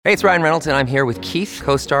Hey, it's Ryan Reynolds, and I'm here with Keith,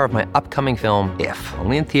 co-star of my upcoming film, If,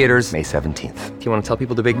 only in theaters May 17th. Do you want to tell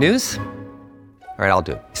people the big news? All right, I'll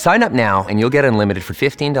do it. Sign up now and you'll get unlimited for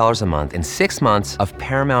 $15 a month and 6 months of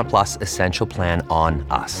Paramount Plus Essential Plan on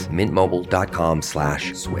us.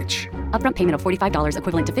 MintMobile.com/switch. Upfront payment of $45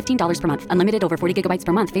 equivalent to $15 per month. Unlimited over 40 gigabytes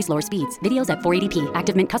per month. Face lower speeds. Videos at 480p.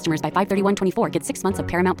 Active Mint customers by 531.24 get 6 months of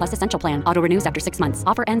Paramount Plus Essential Plan. Auto renews after 6 months.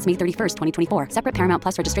 Offer ends May 31st, 2024. Separate Paramount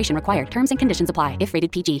Plus registration required. Terms and conditions apply if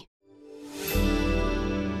rated PG.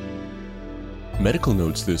 Medical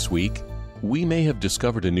notes this week. We may have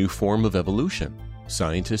discovered a new form of evolution.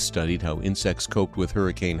 Scientists studied how insects coped with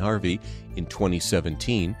Hurricane Harvey in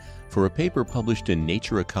 2017 for a paper published in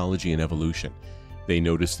Nature Ecology and Evolution. They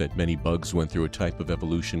noticed that many bugs went through a type of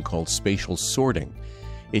evolution called spatial sorting.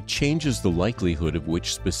 It changes the likelihood of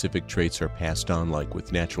which specific traits are passed on, like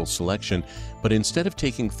with natural selection, but instead of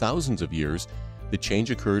taking thousands of years, the change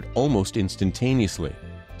occurred almost instantaneously.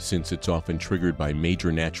 Since it's often triggered by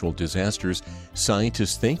major natural disasters,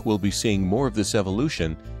 scientists think we'll be seeing more of this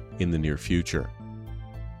evolution in the near future.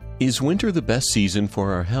 Is winter the best season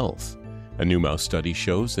for our health? A new mouse study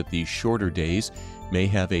shows that these shorter days may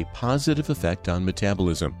have a positive effect on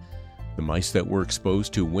metabolism. The mice that were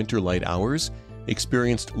exposed to winter light hours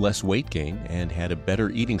experienced less weight gain and had a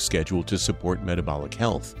better eating schedule to support metabolic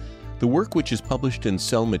health. The work, which is published in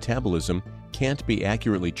Cell Metabolism, can't be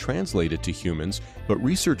accurately translated to humans, but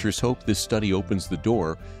researchers hope this study opens the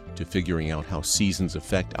door to figuring out how seasons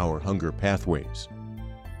affect our hunger pathways.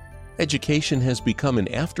 Education has become an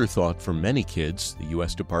afterthought for many kids. The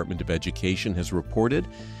U.S. Department of Education has reported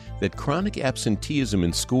that chronic absenteeism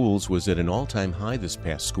in schools was at an all-time high this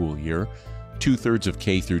past school year. 2/3 of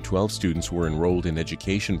K through 12 students were enrolled in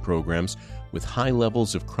education programs with high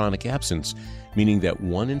levels of chronic absence, meaning that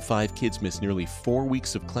 1 in 5 kids miss nearly 4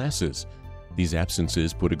 weeks of classes. These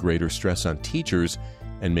absences put a greater stress on teachers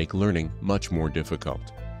and make learning much more difficult.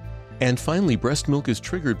 And finally, breast milk is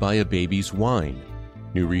triggered by a baby's whine.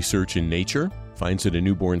 New research in Nature finds that a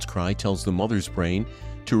newborn's cry tells the mother's brain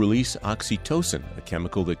to release oxytocin, a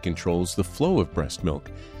chemical that controls the flow of breast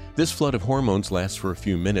milk. This flood of hormones lasts for a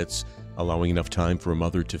few minutes, allowing enough time for a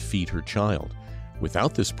mother to feed her child.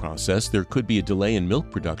 Without this process, there could be a delay in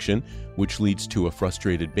milk production, which leads to a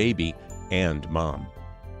frustrated baby and mom.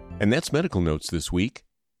 And that's Medical Notes this week.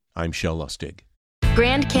 I'm Shel Lustig.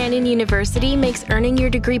 Grand Canyon University makes earning your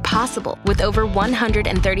degree possible with over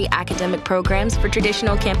 130 academic programs for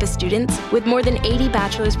traditional campus students, with more than 80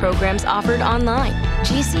 bachelor's programs offered online.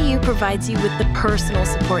 GCU provides you with the personal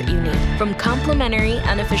support you need, from complimentary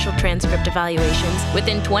unofficial transcript evaluations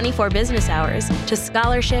within 24 business hours to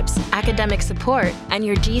scholarships, academic support, and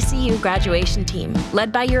your GCU graduation team,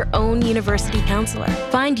 led by your own university counselor.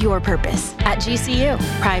 Find your purpose at GCU.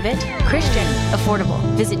 Private, Christian, affordable.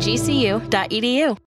 Visit gcu.edu.